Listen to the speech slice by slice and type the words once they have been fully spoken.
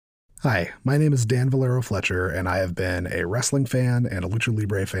Hi, my name is Dan Valero Fletcher, and I have been a wrestling fan and a Lucha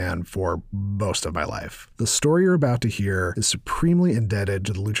Libre fan for most of my life. The story you're about to hear is supremely indebted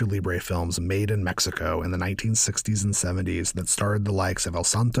to the Lucha Libre films made in Mexico in the 1960s and 70s that starred the likes of El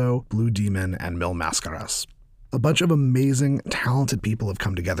Santo, Blue Demon, and Mil Máscaras. A bunch of amazing, talented people have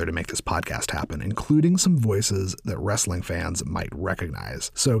come together to make this podcast happen, including some voices that wrestling fans might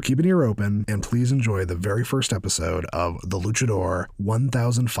recognize. So keep an ear open, and please enjoy the very first episode of The Luchador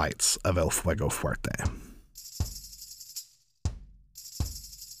 1000 Fights of El Fuego Fuerte.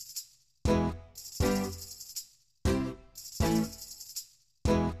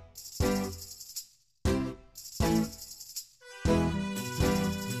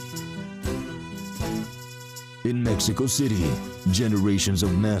 In Mexico City, generations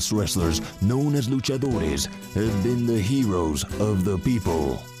of masked wrestlers known as luchadores have been the heroes of the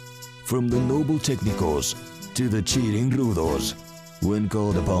people. From the noble técnicos to the cheating rudos. When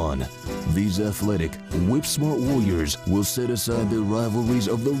called upon, these athletic, whip-smart warriors will set aside the rivalries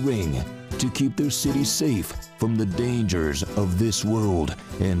of the ring to keep their city safe from the dangers of this world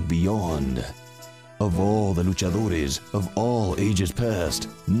and beyond. Of all the luchadores of all ages past,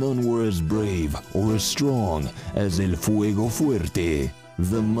 none were as brave or as strong as El Fuego Fuerte,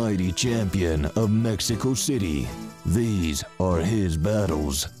 the mighty champion of Mexico City. These are his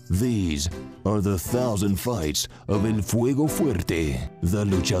battles. These are the 1000 fights of El Fuego Fuerte, the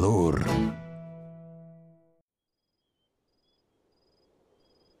Luchador.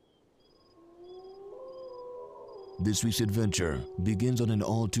 This week's adventure begins on an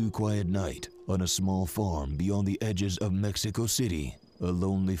all-too-quiet night on a small farm beyond the edges of Mexico City. A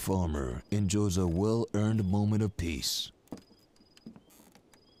lonely farmer enjoys a well-earned moment of peace.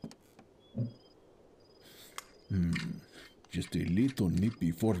 Just a little nip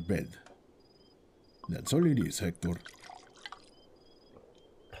before bed. That's all it is, Hector.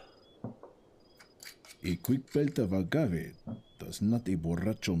 A quick pelt of agave does not a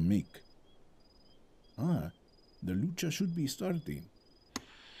borracho make. The lucha should be starting.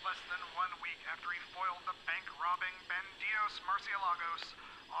 Less than 1 week after he foiled the bank-robbing Bandidos Murciélagos,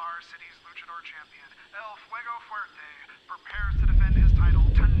 our city's luchador champion, El Fuego Fuerte, prepares to defend his title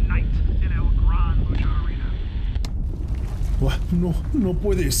tonight in El Gran Lucha Arena. What? No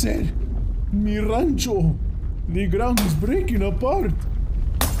puede ser. Mi rancho. The ground is breaking apart.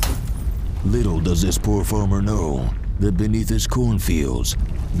 Little does this poor farmer know that beneath his cornfields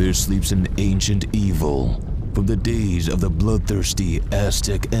there sleeps an ancient evil from the days of the bloodthirsty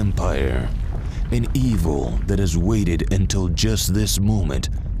Aztec Empire. An evil that has waited until just this moment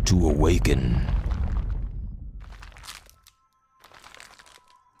to awaken.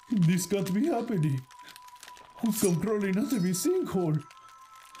 This can't be happening. Who's come crawling out of his sinkhole?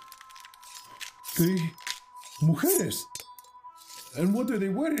 3 mujeres. And what are they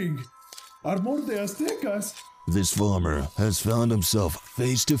wearing? Armor de Aztecas. This farmer has found himself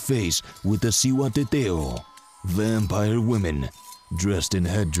face to face with the Cihuateteo, vampire women, dressed in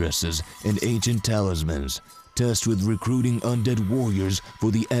headdresses and ancient talismans, tasked with recruiting undead warriors for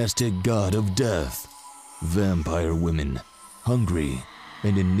the Aztec god of death. Vampire women, hungry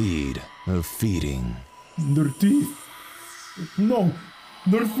and in need of feeding. Their teeth. No,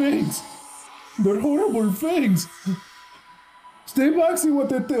 their fangs. Their horrible fangs. Stay back,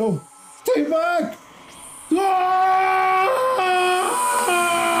 Cihuateteo. Stay back!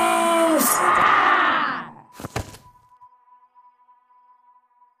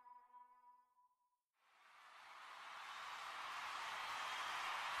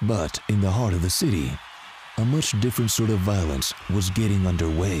 But in the heart of the city, a much different sort of violence was getting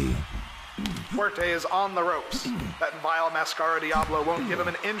underway. Fuerte is on the ropes. That vile Mascara Diablo won't give him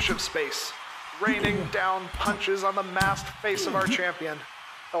an inch of space, raining down punches on the masked face of our champion.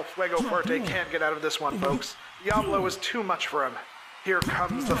 El Fuego Fuerte can't get out of this one, folks. Diablo is too much for him. Here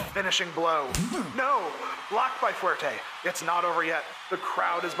comes the finishing blow. No! Blocked by Fuerte. It's not over yet. The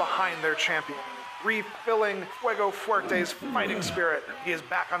crowd is behind their champion, refilling Fuego Fuerte's fighting spirit. He is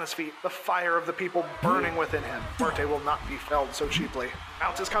back on his feet, the fire of the people burning within him. Fuerte will not be felled so cheaply.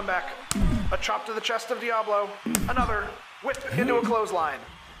 Mounts his comeback. A chop to the chest of Diablo. Another. Whip into a clothesline.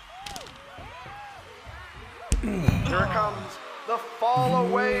 Here it comes. The fall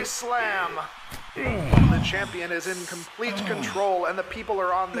away slam. The champion is in complete control and the people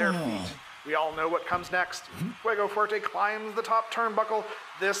are on their feet. We all know what comes next. Fuego Fuerte climbs the top turnbuckle.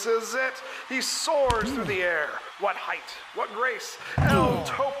 This is it. He soars through the air. What height, what grace. El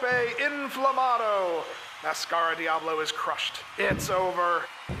Tope Inflamado. Mascara Diablo is crushed. It's over.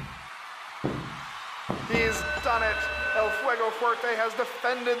 He's done it. El Fuego Fuerte has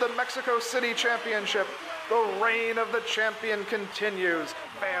defended the Mexico City Championship. The reign of the champion continues.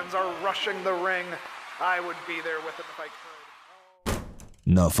 Fans are rushing the ring. I would be there with them if I could.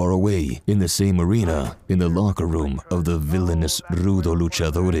 Not far away, in the same arena, in the locker room of the villainous Rudo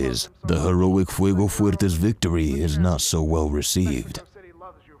Luchadores, the heroic Fuego Fuerte's victory is not so well received.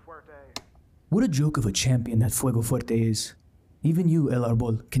 What a joke of a champion that Fuego Fuerte is. Even you, El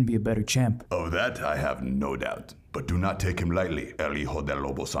Arbol, can be a better champ. Of that I have no doubt. But do not take him lightly, El Hijo Del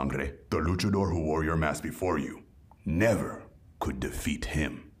Lobo Sangre. The luchador who wore your mask before you never could defeat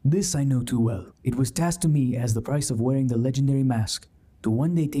him. This I know too well. It was tasked to me as the price of wearing the legendary mask to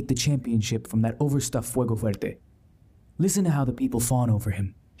one day take the championship from that overstuffed Fuego Fuerte. Listen to how the people fawn over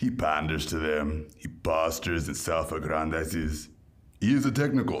him. He panders to them, he postures and self-aggrandizes. He is a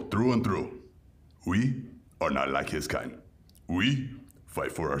technical through and through. We are not like his kind. We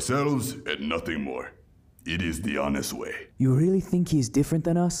fight for ourselves and nothing more. It is the honest way. You really think he is different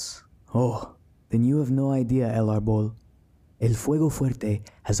than us? Oh, then you have no idea, El Arbol. El Fuego Fuerte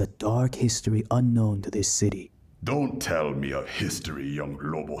has a dark history unknown to this city. Don't tell me of history, young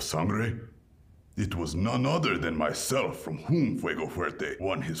Lobo Sangre. It was none other than myself from whom Fuego Fuerte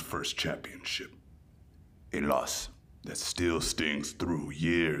won his first championship. A loss that still stings through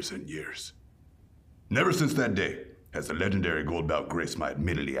years and years. Never since that day has the legendary gold belt graced my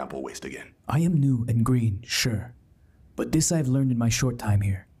admittedly ample waist again. I am new and green, sure. But this I've learned in my short time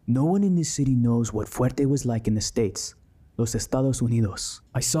here. No one in this city knows what Fuerte was like in the States, Los Estados Unidos.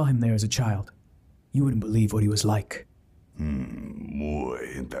 I saw him there as a child. You wouldn't believe what he was like. Muy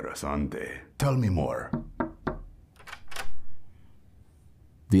interesante. Tell me more.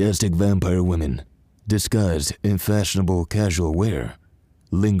 The Aztec vampire women, disguised in fashionable casual wear,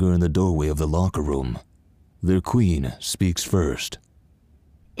 linger in the doorway of the locker room. Their queen speaks first.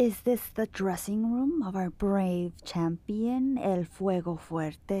 Is this the dressing room of our brave champion, El Fuego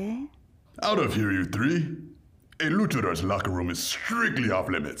Fuerte? Out of here, you three. A luchador's locker room is strictly off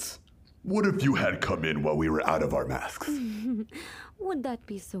limits. What if you had come in while we were out of our masks? Would that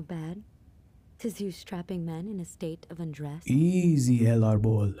be so bad? 'Tis you strapping men in a state of undress. Easy, El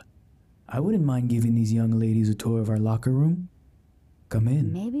Arbol. I wouldn't mind giving these young ladies a tour of our locker room. Come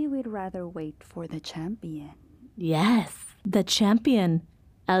in. Maybe we'd rather wait for the champion. Yes, the champion,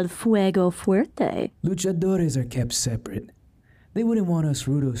 El Fuego Fuerte. Luchadores are kept separate. They wouldn't want us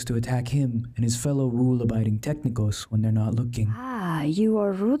Rudos to attack him and his fellow rule-abiding technicos when they're not looking. Ah, you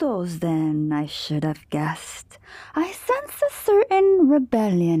are Rudos then, I should have guessed. I sense a certain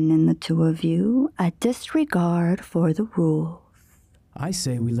rebellion in the two of you, a disregard for the rules. I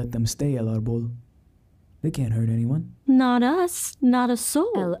say we let them stay, El Arbol. They can't hurt anyone. Not us, not a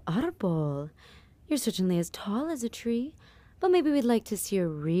soul. El Arbol. You're certainly as tall as a tree, but maybe we'd like to see a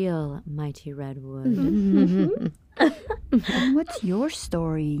real mighty redwood. And what's your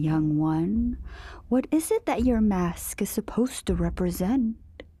story, young one? What is it that your mask is supposed to represent?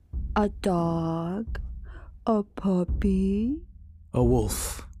 A dog? A puppy? A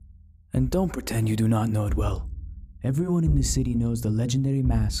wolf. And don't pretend you do not know it well. Everyone in the city knows the legendary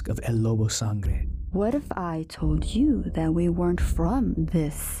mask of El Lobo Sangre. What if I told you that we weren't from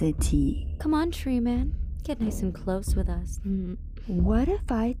this city? Come on, tree man. Get nice and close with us. What if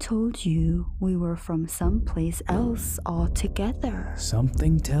I told you we were from someplace else altogether?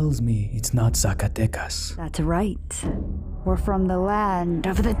 Something tells me it's not Zacatecas. That's right. We're from the land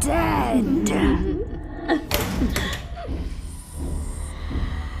of the dead.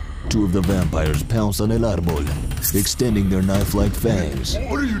 Two of the vampires pounce on El Arbol, extending their knife-like fangs.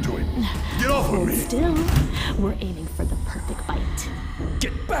 What are you doing? Get off of me! Still, we're aiming for the perfect bite.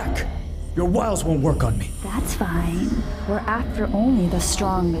 Get back! Your wiles won't work on me. That's fine. We're after only the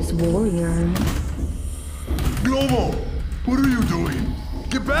strongest warriors. Globo! What are you doing?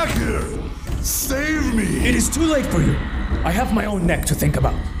 Get back here! Save me! It is too late for you. I have my own neck to think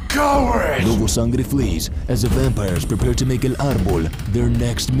about. Coward! Lobo Sangre flees as the vampires prepare to make El Arbol their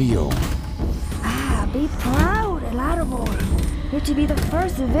next meal. Ah, be proud, El Arbol. You're to be the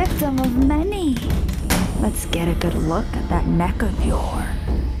first victim of many. Let's get a good look at that neck of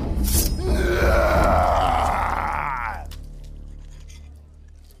yours.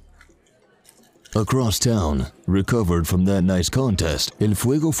 Across town, recovered from that night's contest, El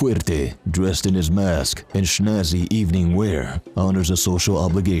Fuego Fuerte, dressed in his mask and snazzy evening wear, honors a social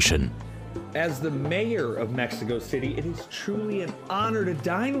obligation. As the mayor of Mexico City, it is truly an honor to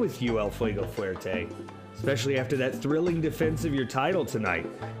dine with you, El Fuego Fuerte. Especially after that thrilling defense of your title tonight.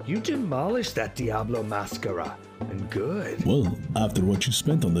 You demolished that Diablo Mascara, and good. Well, after what you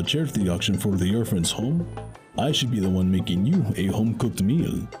spent on the charity auction for the orphan's home, I should be the one making you a home-cooked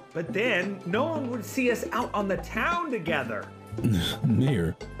meal. But then, no one would see us out on the town together.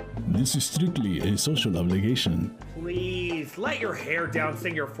 Mayor, This is strictly a social obligation. Please, let your hair down,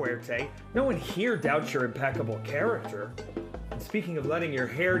 Senor Fuerte. No one here doubts your impeccable character. And speaking of letting your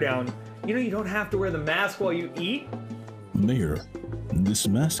hair down, you know you don't have to wear the mask while you eat? Mayor, this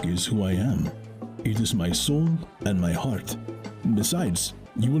mask is who I am. It is my soul and my heart. Besides,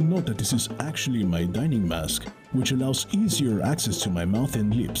 you will note that this is actually my dining mask, which allows easier access to my mouth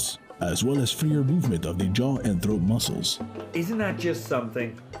and lips, as well as freer movement of the jaw and throat muscles. Isn't that just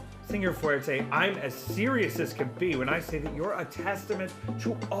something? Senor Fuerte, I'm as serious as can be when I say that you're a testament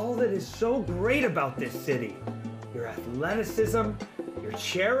to all that is so great about this city. Your athleticism, your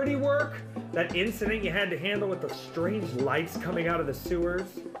charity work, that incident you had to handle with the strange lights coming out of the sewers.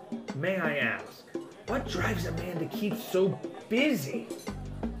 May I ask, what drives a man to keep so busy?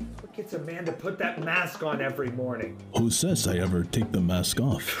 What gets a man to put that mask on every morning? Who says I ever take the mask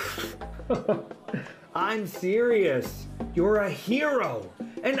off? I'm serious. You're a hero,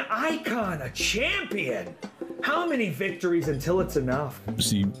 an icon, a champion. How many victories until it's enough?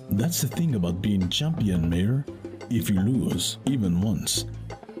 See, that's the thing about being champion, Mayor. If you lose, even once,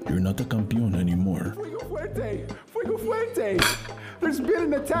 you're not a campeón anymore. Fuego Fuerte! Fuego Fuerte! There's been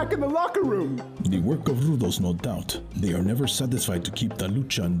an attack in the locker room! The work of Rudos, no doubt. They are never satisfied to keep the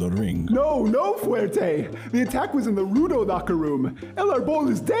lucha in the ring. No, Fuerte! The attack was in the Rudo locker room. El Arbol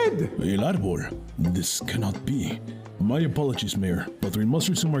is dead! El Arbol? This cannot be. My apologies, Mayor, but we must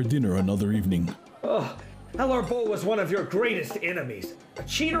resume our dinner another evening. Ugh, El Arbol was one of your greatest enemies. A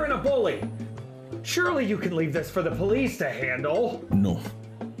cheater and a bully. Surely you can leave this for the police to handle. No.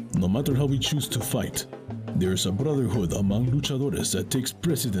 No matter how we choose to fight, there's a brotherhood among luchadores that takes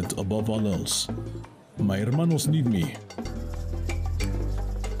precedent above all else. My hermanos need me.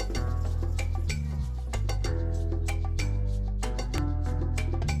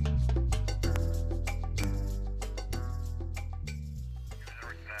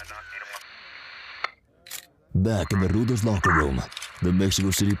 Back in the Rudos locker room, the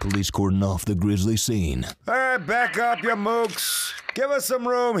Mexico City police cordon off the grisly scene. All right, back up, you mooks. Give us some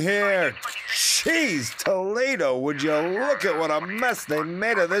room here. Jeez, Toledo, would you look at what a mess they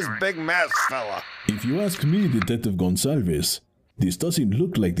made of this big masked fella. If you ask me, Detective Gonsalves, this doesn't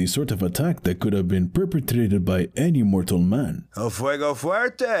look like the sort of attack that could have been perpetrated by any mortal man. El Fuego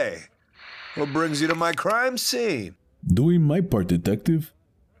Fuerte. What brings you to my crime scene? Doing my part, Detective.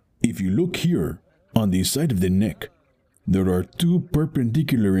 If you look here, on the side of the neck, there are two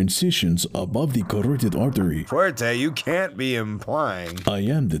perpendicular incisions above the carotid artery. Fuerte, you can't be implying. I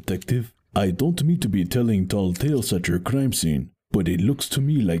am, Detective. I don't mean to be telling tall tales at your crime scene, but it looks to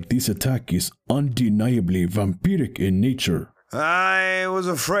me like this attack is undeniably vampiric in nature. I was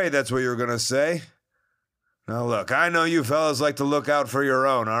afraid that's what you were gonna say. Now look, I know you fellas like to look out for your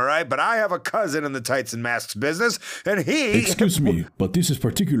own, all right? But I have a cousin in the tights and masks business, and he... Excuse me, but this is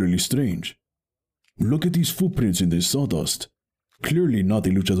particularly strange. Look at these footprints in the sawdust. Clearly not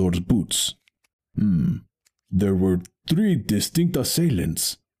the luchador's boots. There were 3 distinct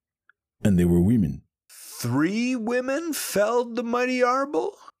assailants, and they were women. 3 women felled the mighty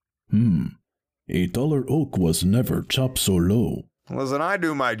Arbol? A taller oak was never chopped so low. Listen, I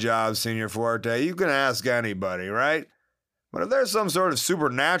do my job, Senor Fuerte. You can ask anybody, right? But if there's some sort of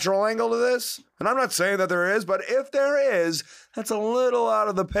supernatural angle to this, and I'm not saying that there is, but if there is, that's a little out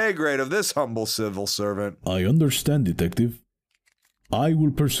of the pay grade of this humble civil servant. I understand, Detective. I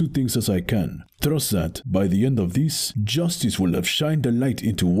will pursue things as I can. Trust that, by the end of this, justice will have shined a light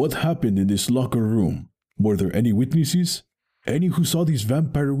into what happened in this locker room. Were there any witnesses? Any who saw these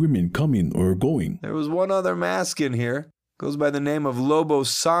vampire women coming or going? There was one other mask in here. Goes by the name of Lobo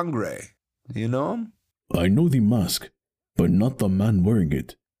Sangre. Do you know him? I know the mask, but not the man wearing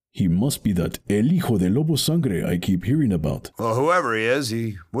it. He must be that El Hijo Del Lobo Sangre I keep hearing about. Well, whoever he is,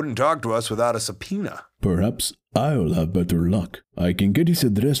 he wouldn't talk to us without a subpoena. Perhaps I'll have better luck. I can get his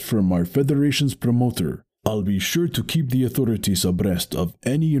address from our Federation's promoter. I'll be sure to keep the authorities abreast of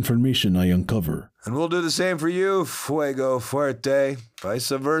any information I uncover. And we'll do the same for you, Fuego Fuerte. Vice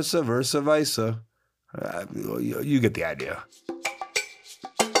versa, versa versa. You get the idea.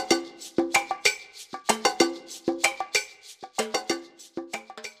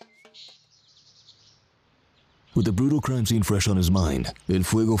 With the brutal crime scene fresh on his mind, El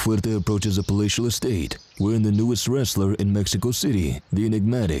Fuego Fuerte approaches a palatial estate wherein the newest wrestler in Mexico City, the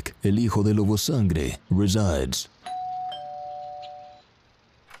enigmatic El Hijo Del Lobo Sangre, resides.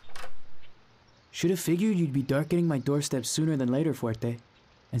 Should have figured you'd be darkening my doorstep sooner than later, Fuerte.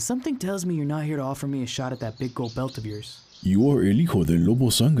 And something tells me you're not here to offer me a shot at that big gold belt of yours. You are El Hijo Del Lobo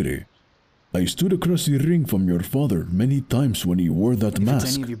Sangre. I stood across the ring from your father many times when he wore that mask. If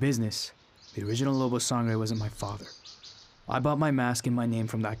it's any of your business, the original Lobo Sangre wasn't my father. I bought my mask and my name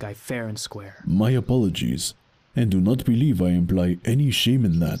from that guy fair and square. My apologies, and do not believe I imply any shame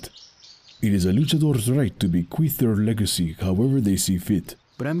in that. It is a luchador's right to bequeath their legacy however they see fit.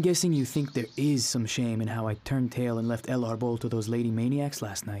 But I'm guessing you think there is some shame in how I turned tail and left El Arbol to those lady maniacs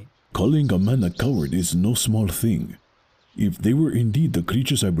last night. Calling a man a coward is no small thing. If they were indeed the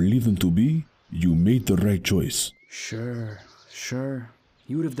creatures I believe them to be, you made the right choice. Sure.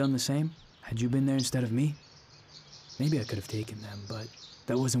 You would have done the same had you been there instead of me. Maybe I could have taken them, but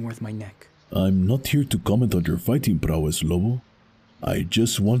that wasn't worth my neck. I'm not here to comment on your fighting prowess, Lobo. I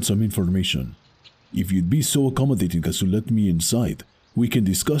just want some information. If you'd be so accommodating as to let me inside, we can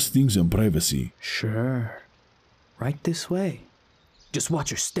discuss things in privacy. Sure. Right this way. Just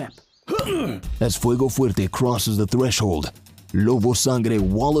watch your step. As Fuego Fuerte crosses the threshold, Lobo Sangre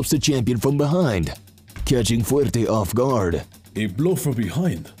wallops the champion from behind, catching Fuerte off guard. A blow from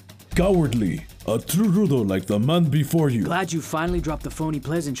behind. Cowardly. A true rudo like the man before you. Glad you finally dropped the phony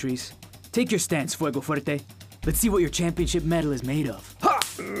pleasantries. Take your stance, Fuego Fuerte. Let's see what your championship medal is made of. Ha!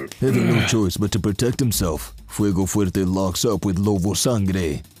 Having no choice but to protect himself, Fuego Fuerte locks up with Lobo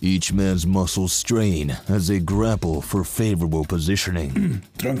Sangre. Each man's muscles strain as they grapple for favorable positioning.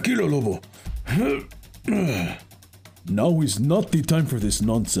 Tranquilo, Lobo. Now is not the time for this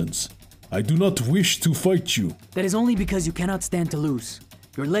nonsense. I do not wish to fight you. That is only because you cannot stand to lose.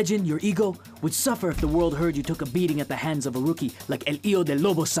 Your legend, your ego, would suffer if the world heard you took a beating at the hands of a rookie like El Hijo Del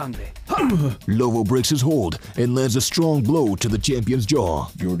Lobo Sangre. Lobo breaks his hold and lands a strong blow to the champion's jaw.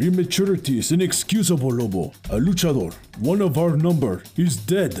 Your immaturity is inexcusable, Lobo. A luchador, one of our number, is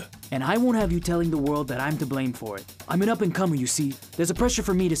dead. And I won't have you telling the world that I'm to blame for it. I'm an up-and-comer, you see. There's a pressure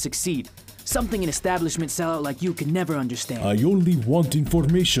for me to succeed. Something an establishment sellout like you can never understand. I only want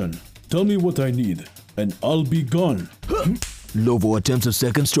information. Tell me what I need, and I'll be gone. Lobo attempts a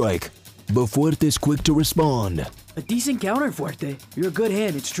second strike, but Fuerte is quick to respond. A decent counter, Fuerte. You're a good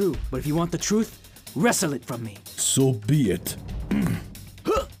hand, it's true. But if you want the truth, wrestle it from me. So be it.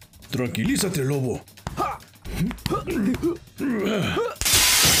 Tranquilízate, Lobo.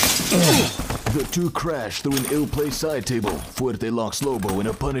 The two crash through an ill-placed side table. Fuerte locks Lobo in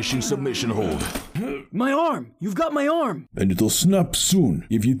a punishing submission hold. My arm! You've got my arm! And it'll snap soon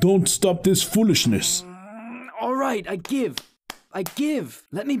if you don't stop this foolishness. All right, I give.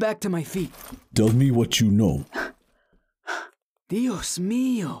 Let me back to my feet. Tell me what you know. Dios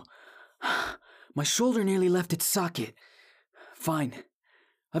mío. My shoulder nearly left its socket. Fine.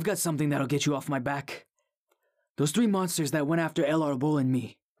 I've got something that'll get you off my back. Those three monsters that went after El Arbol and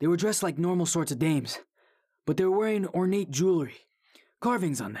me, they were dressed like normal sorts of dames, but they were wearing ornate jewelry,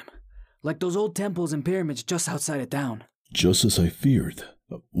 carvings on them, like those old temples and pyramids just outside of town. Just as I feared.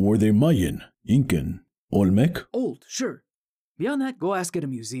 Were they Mayan, Incan, Olmec? Old, sure. Beyond that, go ask at a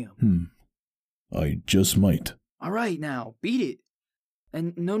museum. I just might. All right, now, beat it.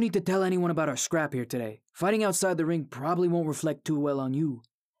 And no need to tell anyone about our scrap here today. Fighting outside the ring probably won't reflect too well on you.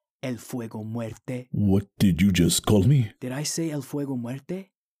 El Fuego Muerte. What did you just call me? Did I say El Fuego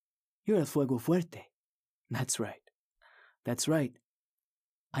Muerte? You're El Fuego Fuerte. That's right.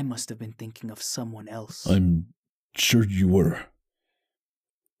 I must have been thinking of someone else. I'm sure you were.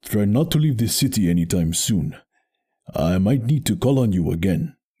 Try not to leave this city anytime soon. I might need to call on you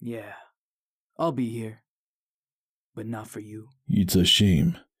again. Yeah, I'll be here. But not for you. It's a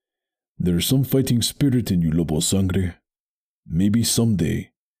shame. There's some fighting spirit in you, Lobo Sangre. Maybe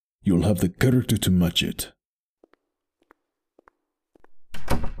someday you'll have the character to match it.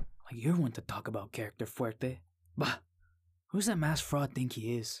 You're one to talk about character, Fuerte. Bah, who's that masked fraud think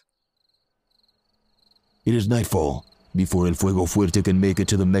he is? It is nightfall before El Fuego Fuerte can make it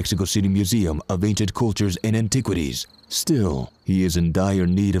to the Mexico City Museum of Ancient Cultures and Antiquities. Still, he is in dire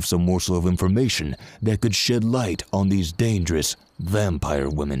need of some morsel of information that could shed light on these dangerous vampire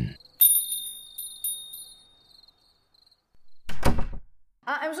women.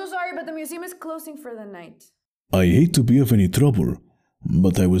 I'm so sorry, but the museum is closing for the night. I hate to be of any trouble,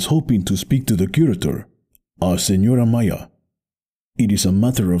 but I was hoping to speak to the curator, Señora Maya. It is a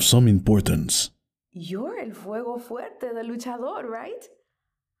matter of some importance. You're El Fuego Fuerte, the luchador, right?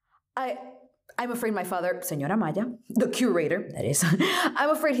 I'm afraid my father, Señora Maya, the curator, that is, I'm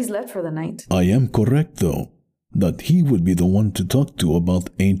afraid he's left for the night. I am correct, though, that he would be the one to talk to about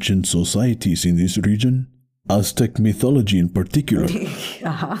ancient societies in this region, Aztec mythology in particular.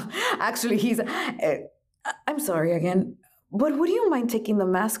 Actually, he's... I'm sorry again, but would you mind taking the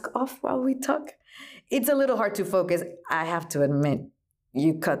mask off while we talk? It's a little hard to focus, I have to admit.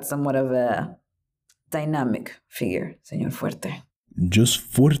 You cut somewhat of a dynamic figure, Señor Fuerte. Just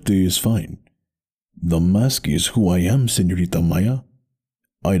Fuerte is fine. The mask is who I am, Señorita Maya.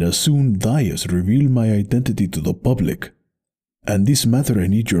 I'd as soon die as reveal my identity to the public. And this matter I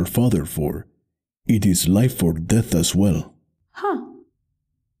need your father for. It is life or death as well. Huh.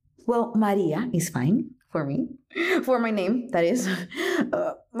 Well, Maria is fine for me. For my name, that is.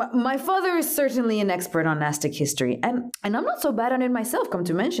 My father is certainly an expert on Aztec history, and I'm not so bad on it myself, come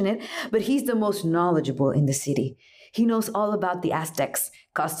to mention it, but he's the most knowledgeable in the city. He knows all about the Aztecs,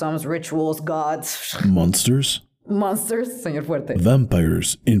 customs, rituals, gods. Monsters? Monsters, Señor Fuerte.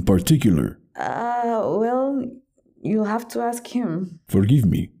 Vampires, in particular. Well, you'll have to ask him. Forgive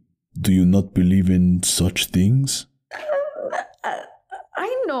me. Do you not believe in such things?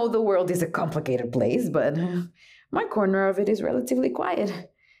 I know the world is a complicated place, but my corner of it is relatively quiet.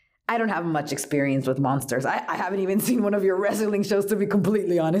 I don't have much experience with monsters. I haven't even seen one of your wrestling shows, to be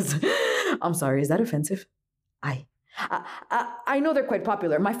completely honest. I'm sorry, is that offensive? I know they're quite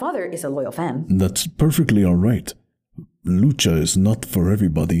popular. My father is a loyal fan. That's perfectly all right. Lucha is not for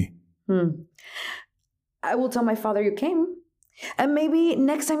everybody. I will tell my father you came. And maybe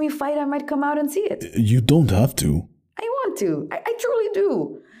next time you fight, I might come out and see it. You don't have to. I want to. I truly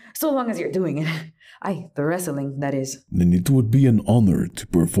do. So long as you're doing it. The wrestling, that is. Then it would be an honor to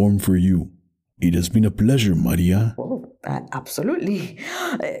perform for you. It has been a pleasure, Maria. Oh, absolutely.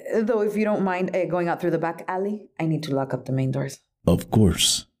 Though if you don't mind going out through the back alley, I need to lock up the main doors. Of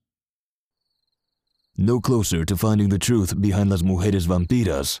course. No closer to finding the truth behind las mujeres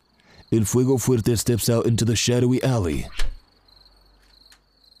vampiras, El Fuego Fuerte steps out into the shadowy alley.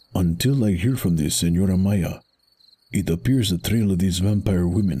 Until I hear from this, Senora Maya, it appears the trail of these vampire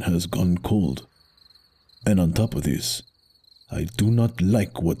women has gone cold. And on top of this, I do not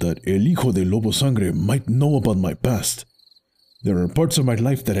like what that El Hijo Del Lobo Sangre might know about my past. There are parts of my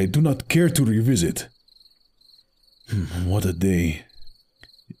life that I do not care to revisit. What a day.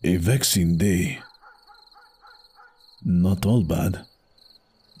 A vexing day. Not all bad.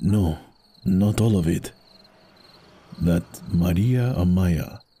 No, not all of it. That Maria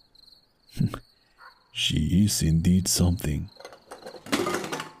Amaya. She is indeed something.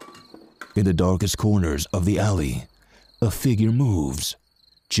 In the darkest corners of the alley, a figure moves,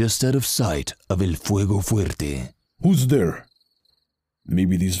 just out of sight of El Fuego Fuerte. Who's there?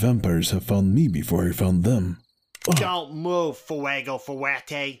 Maybe these vampires have found me before I found them. Don't move, Fuego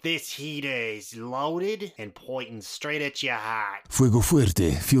Fuerte. This heater is loaded and pointing straight at your heart. Fuego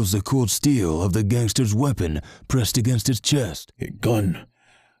Fuerte feels the cold steel of the gangster's weapon pressed against his chest. A gun.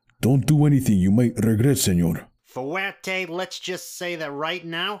 Don't do anything you might regret, senor. Fuerte, let's just say that right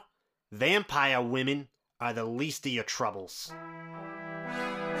now, vampire women are the least of your troubles.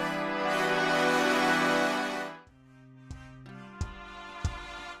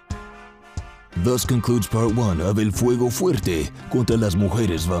 Thus concludes part 1 of El Fuego Fuerte contra las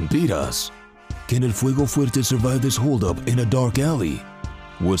mujeres vampiras. Can El Fuego Fuerte survive this holdup in a dark alley?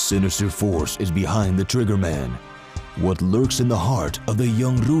 What sinister force is behind the trigger man? What lurks in the heart of the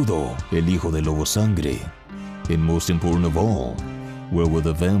young Rudo, El Hijo Del Lobo Sangre? And most important of all, where will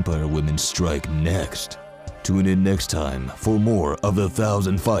the vampire women strike next? Tune in next time for more of the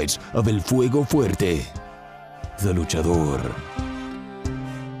 1,000 fights of El Fuego Fuerte, the Luchador.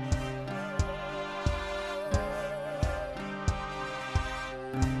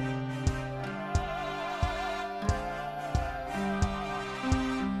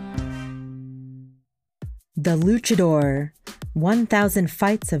 The Luchador, 1,000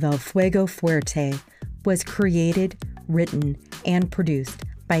 Fights of El Fuego Fuerte, was created, written, and produced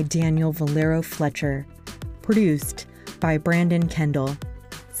by Daniel Valero Fletcher. Produced by Brandon Kendall.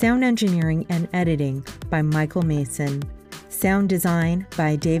 Sound engineering and editing by Michael Mason. Sound design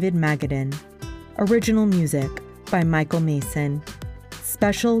by David Magadan. Original music by Michael Mason.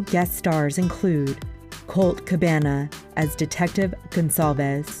 Special guest stars include Colt Cabana as Detective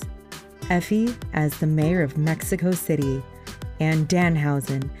Gonsalves, Effy as the mayor of Mexico City, and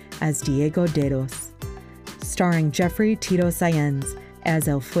Danhausen as Diego Dedos. Starring Jeffrey Tito Sáenz as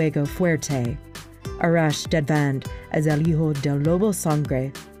El Fuego Fuerte, Arash Dedvand as El Hijo del Lobo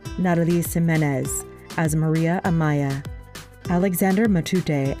Sangre, Natalie Jimenez as Maria Amaya, Alexander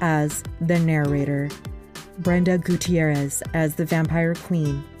Matute as the narrator, Brenda Gutierrez as the Vampire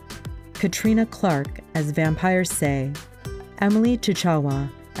Queen, Katrina Clark as Vampire Say, Emily Chichawa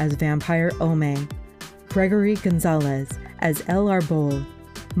as Vampire Ome, Gregory Gonzalez as El Arbol,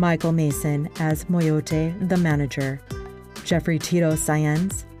 Michael Mason as Moyote the manager, Jeffrey Tito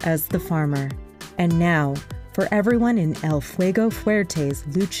Sáenz as the farmer. And now, for everyone in El Fuego Fuerte's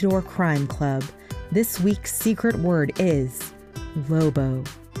Luchador Crime Club, this week's secret word is Lobo.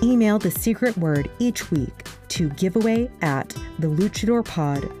 Email the secret word each week to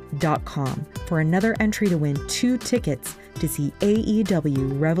giveaway@theluchadorpod.com for another entry to win 2 tickets to see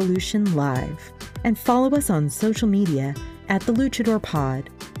AEW Revolution live. And follow us on social media at the Luchador Pod.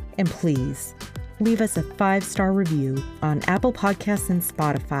 And please, leave us a 5-star review on Apple Podcasts and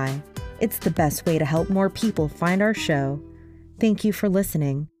Spotify. It's the best way to help more people find our show. Thank you for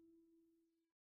listening.